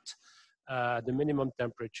adapt the minimum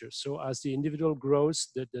temperature. So as the individual grows,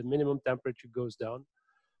 the minimum temperature goes down.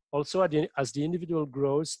 Also, as the individual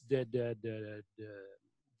grows, the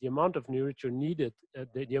amount of nourishment needed,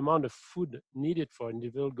 the amount of food needed for an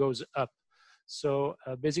individual goes up. So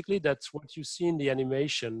basically, that's what you see in the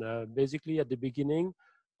animation. Basically, at the beginning,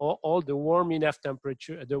 all the warm enough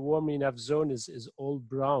temperature, the warm enough zone is all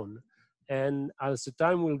brown. And as the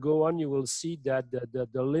time will go on, you will see that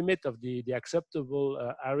the limit of the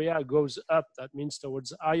acceptable area goes up. That means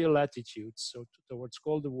towards higher latitudes, so towards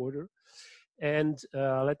colder water. And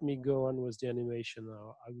let me go on with the animation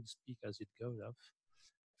now. I will speak as it goes up.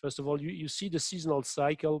 First of all, you see the seasonal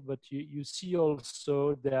cycle, but you see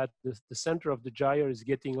also that the center of the gyre is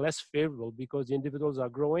getting less favorable because the individuals are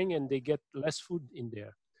growing and they get less food in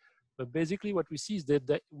there. But basically what we see is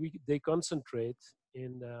that they concentrate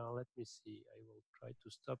in, let me see, I will try to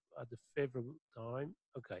stop at the favorable time.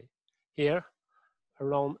 Okay, here,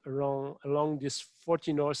 along this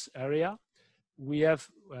 40 North area, we have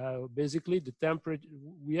basically the temperature,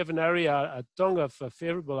 we have an area, a tongue of a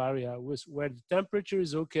favorable area where the temperature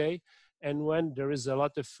is okay, and when there is a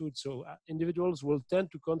lot of food. So individuals will tend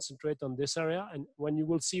to concentrate on this area, and when you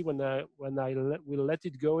will see when I will let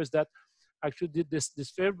it go is that actually this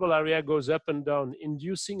favorable area goes up and down,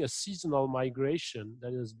 inducing a seasonal migration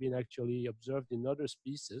that has been actually observed in other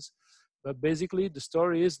species. But basically the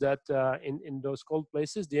story is that in those cold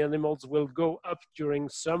places, the animals will go up during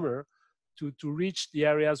summer to reach the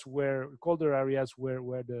areas where, colder areas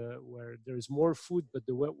where there is more food, but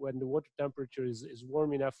when the water temperature is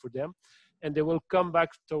warm enough for them. And they will come back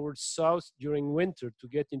towards south during winter to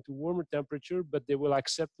get into warmer temperature, but they will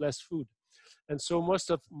accept less food. And so most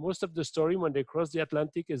of the story when they cross the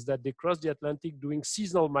Atlantic is that they cross the Atlantic doing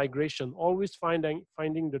seasonal migration, always finding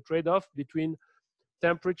the trade-off between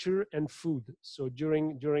temperature and food. So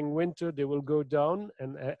during winter, they will go down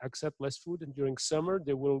and accept less food. And during summer,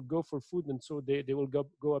 they will go for food. And so they will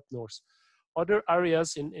go up north. Other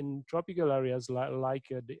areas in tropical areas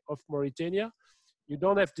like of Mauritania, you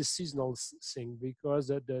don't have this seasonal thing because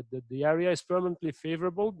the area is permanently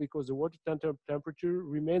favorable because the water temperature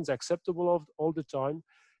remains acceptable all the time.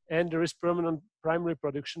 And there is permanent primary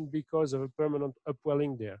production because of a permanent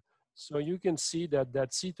upwelling there. So you can see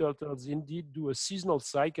that sea turtles indeed do a seasonal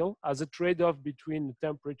cycle as a trade-off between the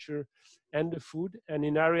temperature and the food. And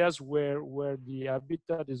in areas where the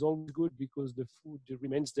habitat is always good because the food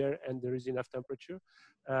remains there and there is enough temperature,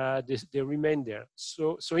 they remain there.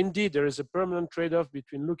 So indeed, there is a permanent trade-off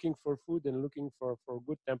between looking for food and looking for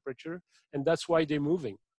good temperature. And that's why they're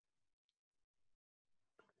moving.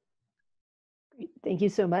 Great. Thank you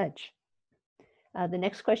so much. The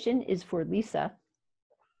next question is for Lisa.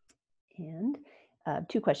 And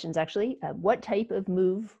two questions actually. What type of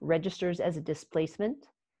move registers as a displacement?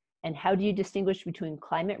 And how do you distinguish between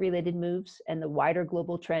climate-related moves and the wider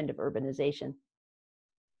global trend of urbanization?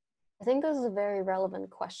 I think this is a very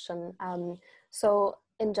relevant question. So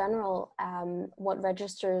in general, what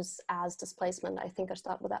registers as displacement? I think I'll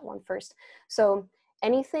start with that one first. So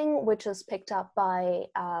anything which is picked up by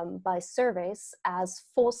surveys as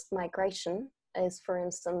forced migration is, for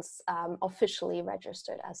instance, officially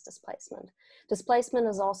registered as displacement. Displacement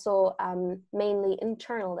is also mainly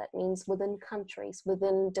internal. That means within countries,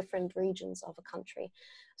 within different regions of a country.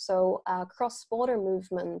 So cross-border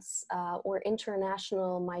movements or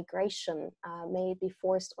international migration, may it be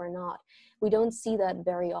forced or not, we don't see that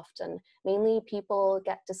very often. Mainly people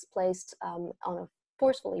get displaced on a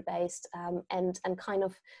forcefully based and kind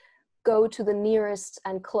of go to the nearest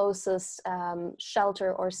and closest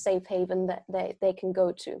shelter or safe haven that they can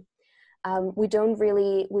go to. We don't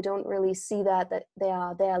really see that they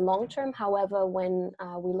are long-term. However, when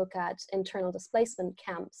we look at internal displacement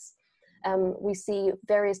camps, we see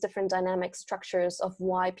various different dynamic structures of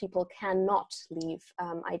why people cannot leave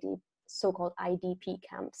so-called IDP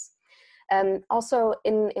camps. Also,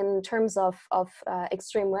 in terms of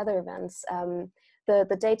extreme weather events,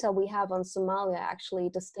 the data we have on Somalia actually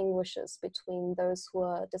distinguishes between those who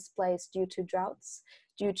are displaced due to droughts,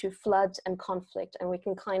 due to flood and conflict, and we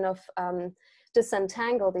can kind of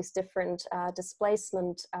disentangle these different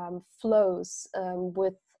displacement flows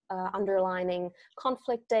with underlining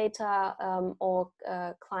conflict data or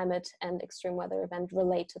climate and extreme weather event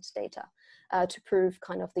related data to prove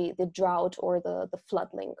kind of the drought or the flood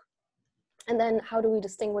link. And then how do we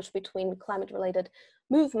distinguish between climate-related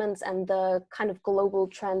movements and the kind of global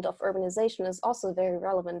trend of urbanization is also a very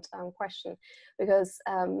relevant question, because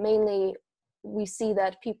mainly we see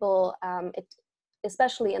that people,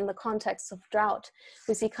 especially in the context of drought,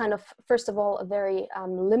 we see kind of, first of all, a very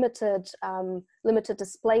limited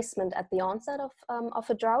displacement at the onset of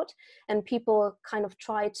a drought, and people kind of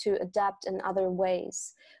try to adapt in other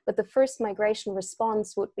ways. But the first migration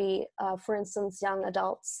response would be, for instance, young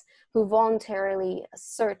adults who voluntarily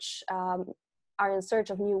are in search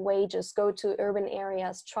of new wages, go to urban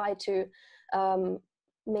areas, try to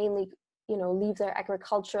mainly leave their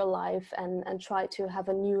agricultural life and try to have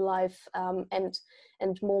a new life and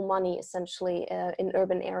more money essentially in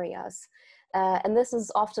urban areas. And this is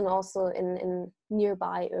often also in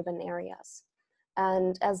nearby urban areas.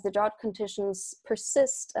 And as the drought conditions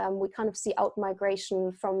persist, we kind of see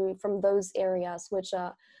out-migration from those areas which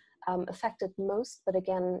are affected most, but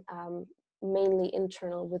again, mainly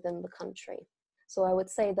internal within the country. So I would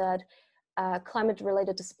say that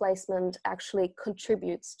climate-related displacement actually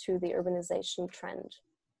contributes to the urbanization trend.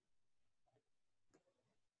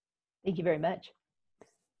 Thank you very much.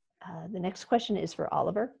 The next question is for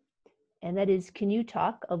Oliver, and that is, can you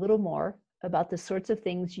talk a little more about the sorts of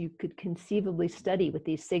things you could conceivably study with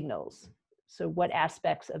these signals? So what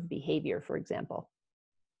aspects of behavior, for example?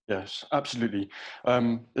 Yes, absolutely.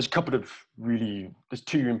 There's a couple of there's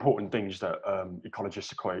two important things that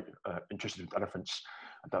ecologists are quite interested in with elephants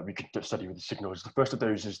that we could study with the signals. The first of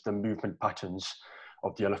those is the movement patterns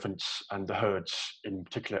of the elephants and the herds in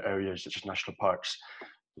particular areas such as national parks.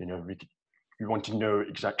 We want to know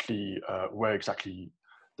exactly where exactly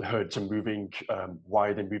the herds are moving,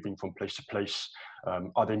 why they're moving from place to place.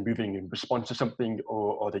 Are they moving in response to something,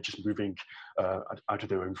 or are they just moving out of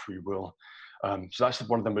their own free will? So that's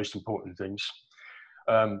one of the most important things.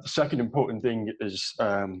 The second important thing is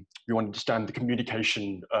we want to understand the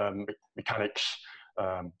communication mechanics.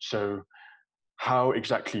 So how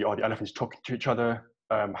exactly are the elephants talking to each other?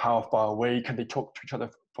 How far away can they talk to each other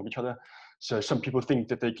from each other? So some people think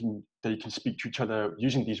that they can speak to each other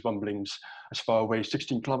using these rumblings as far away as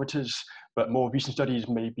 16 kilometers, but more recent studies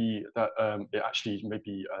may be that it actually may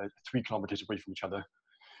be 3 kilometers away from each other.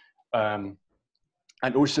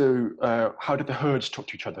 And also, how do the herds talk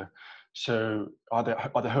to each other? So are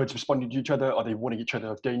the herds responding to each other? Are they warning each other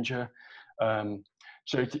of danger?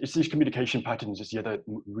 So it's these communication patterns is the other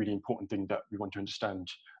really important thing that we want to understand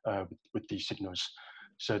with these signals.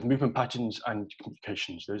 So the movement patterns and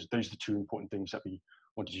communications, those are the two important things that we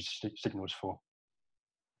want to use signals for.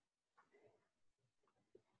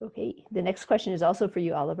 Okay, the next question is also for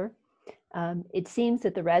you, Oliver. It seems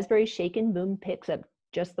that the raspberry shaken boom picks up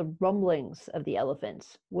just the rumblings of the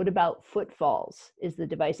elephants. What about footfalls? Is the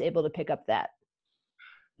device able to pick up that?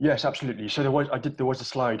 Yes, absolutely. So there was a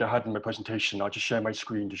slide I had in my presentation. I'll just share my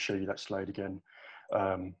screen to show you that slide again.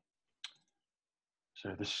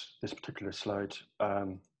 So this particular slide.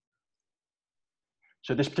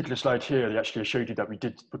 So this particular slide here, they actually showed you that we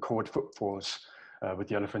did record footfalls with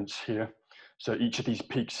the elephants here. So each of these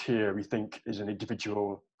peaks here, we think is an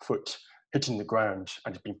individual foot hitting the ground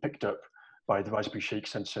and it's been picked up by the raspberry shake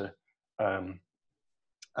sensor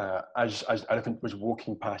as the elephant was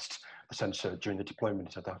walking past the sensor during the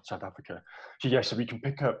deployment in South Africa. So yes, so we can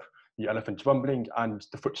pick up the elephant's rumbling and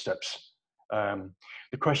the footsteps.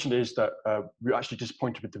 The question is that we're actually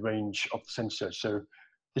disappointed with the range of the sensor. So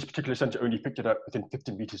this particular sensor only picked it up within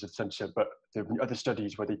 15 meters of the sensor, but there have been other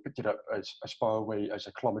studies where they picked it up as far away as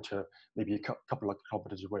a kilometer, maybe a couple of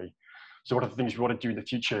kilometers away. So one of the things we want to do in the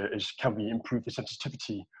future is, can we improve the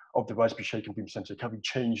sensitivity of the raspberry shaken boom sensor? Can we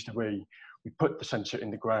change the way we put the sensor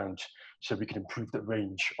in the ground so we can improve the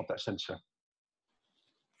range of that sensor?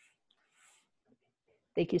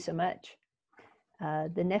 Thank you so much.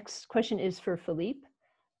 The next question is for Philippe,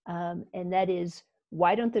 and that is,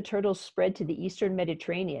 why don't the turtles spread to the Eastern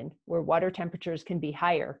Mediterranean, where water temperatures can be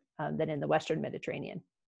higher than in the Western Mediterranean?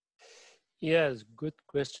 Yes, good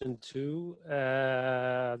question too.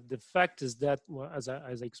 The fact is that, well, as I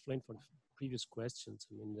explained from previous questions,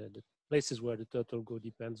 I mean, the places where the turtle go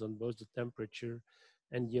depends on both the temperature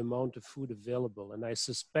and the amount of food available. And I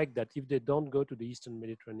suspect that if they don't go to the Eastern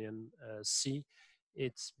Mediterranean Sea,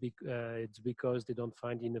 it's because they don't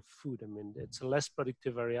find enough food. I mean, it's a less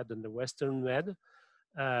productive area than the Western Med.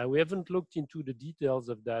 We haven't looked into the details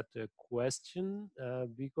of that question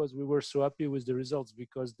because we were so happy with the results,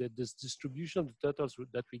 because this distribution of the turtles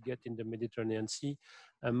that we get in the Mediterranean Sea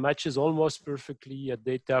matches almost perfectly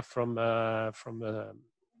data from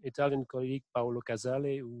Italian colleague Paolo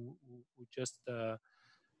Casale, who just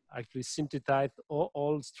actually synthesized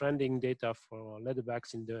all stranding data for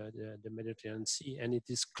leatherbacks in the Mediterranean Sea. And it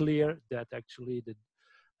is clear that actually the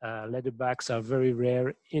leatherbacks are very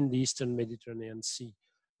rare in the Eastern Mediterranean Sea.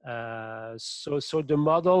 So the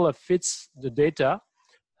model fits the data.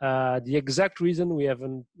 The exact reason we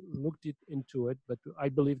haven't looked into it, but I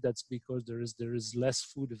believe that's because there is less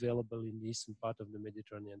food available in the eastern part of the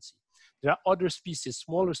Mediterranean Sea. There are other species,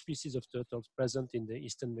 smaller species of turtles present in the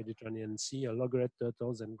Eastern Mediterranean Sea. Loggerhead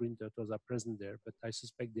turtles and green turtles are present there, but I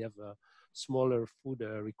suspect they have a smaller food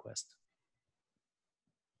request.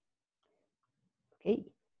 Okay,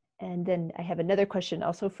 and then I have another question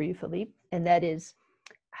also for you, Philippe, and that is,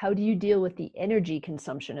 how do you deal with the energy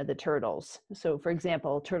consumption of the turtles? So, for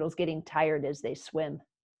example, turtles getting tired as they swim.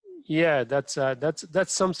 Yeah, that's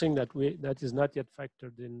something that is not yet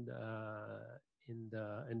factored in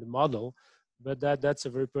the model, but that's a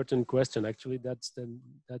very pertinent question. Actually, that's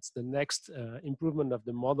the next improvement of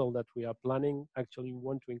the model that we are planning. Actually, we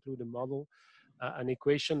want to include a model, an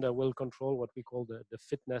equation that will control what we call the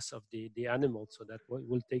fitness of the animal, so that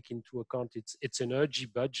will take into account its energy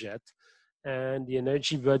budget. And the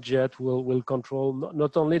energy budget will control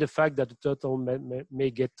not only the fact that the turtle may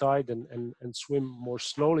get tired and swim more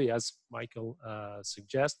slowly, as Michael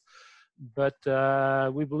suggests, but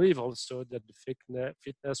we believe also that the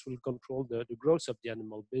fitness will control the growth of the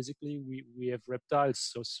animal. Basically, we have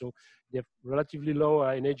reptiles, so they have relatively low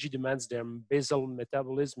energy demands. Their basal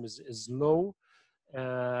metabolism is low,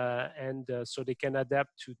 and so they can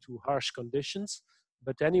adapt to harsh conditions.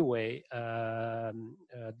 But anyway,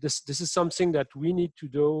 this is something that we need to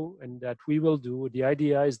do and that we will do. The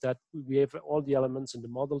idea is that we have all the elements in the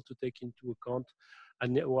model to take into account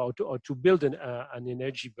or to build an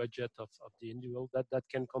energy budget of the individual that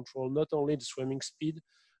can control not only the swimming speed,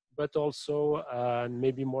 but also, and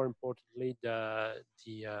maybe more importantly, the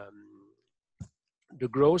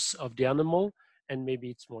growth of the animal and maybe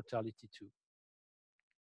its mortality too.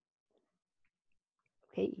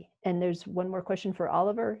 Okay, and there's one more question for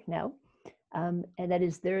Oliver now, and that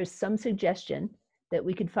is, there is some suggestion that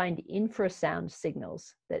we could find infrasound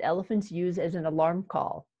signals that elephants use as an alarm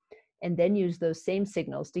call, and then use those same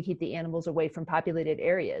signals to keep the animals away from populated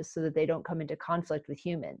areas so that they don't come into conflict with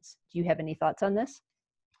humans. Do you have any thoughts on this?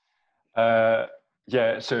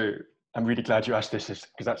 Yeah, so I'm really glad you asked this,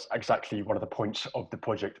 because that's exactly one of the points of the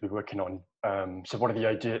project we're working on. So one of the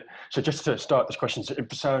ideas, so just to start this question, so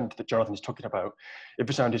infrasound that Jonathan is talking about,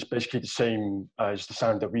 infrasound is basically the same as the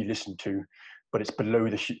sound that we listen to, but it's below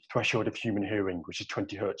the threshold of human hearing, which is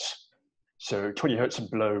 20 hertz. So 20 hertz and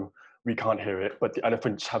below, we can't hear it, but the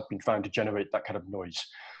elephants have been found to generate that kind of noise.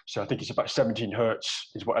 So I think it's about 17 hertz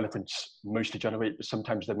is what elephants mostly generate, but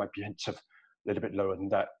sometimes there might be hints of a little bit lower than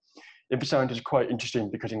that. Infrasound is quite interesting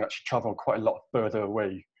because it can actually travel quite a lot further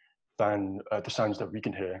away than the sounds that we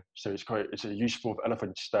can hear. So it's useful for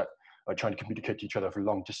elephants that are trying to communicate to each other for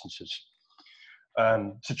long distances.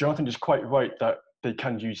 So Jonathan is quite right that they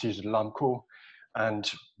can use his alarm call.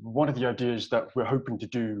 And one of the ideas that we're hoping to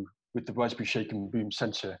do with the Raspberry Shake and Boom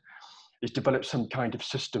sensor is develop some kind of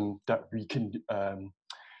system that we can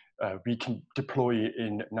deploy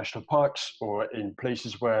in national parks or in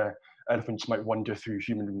places where elephants might wander through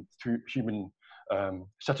human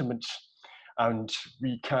settlements, and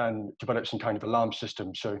we can develop some kind of alarm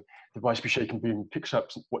system. So the Raspberry Shake and Boom picks up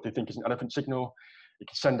what they think is an elephant signal. It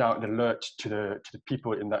can send out an alert to the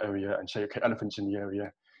people in that area and say, okay, elephants in the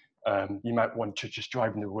area. You might want to just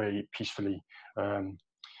drive them away peacefully, and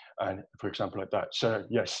for example, like that. So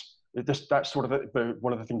yes, that's sort of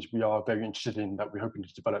one of the things we are very interested in, that we're hoping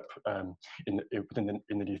to develop in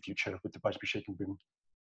the near future with the Raspberry Shake and Boom.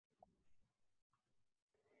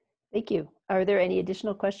 Thank you. Are there any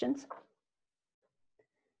additional questions?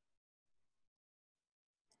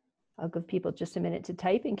 I'll give people just a minute to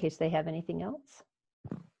type in case they have anything else.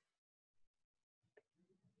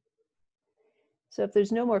 So if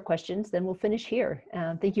there's no more questions, then we'll finish here.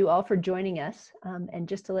 Thank you all for joining us. And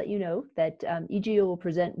just to let you know that EGO will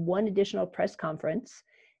present one additional press conference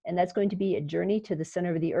And that's going to be A Journey to the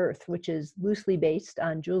Center of the Earth, which is loosely based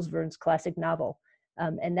on Jules Verne's classic novel.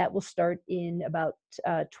 And that will start in about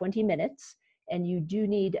 20 minutes. And you do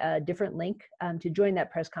need a different link to join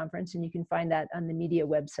that press conference, and you can find that on the media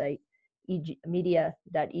website,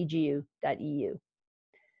 media.egu.eu.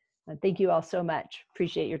 Thank you all so much.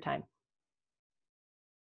 Appreciate your time.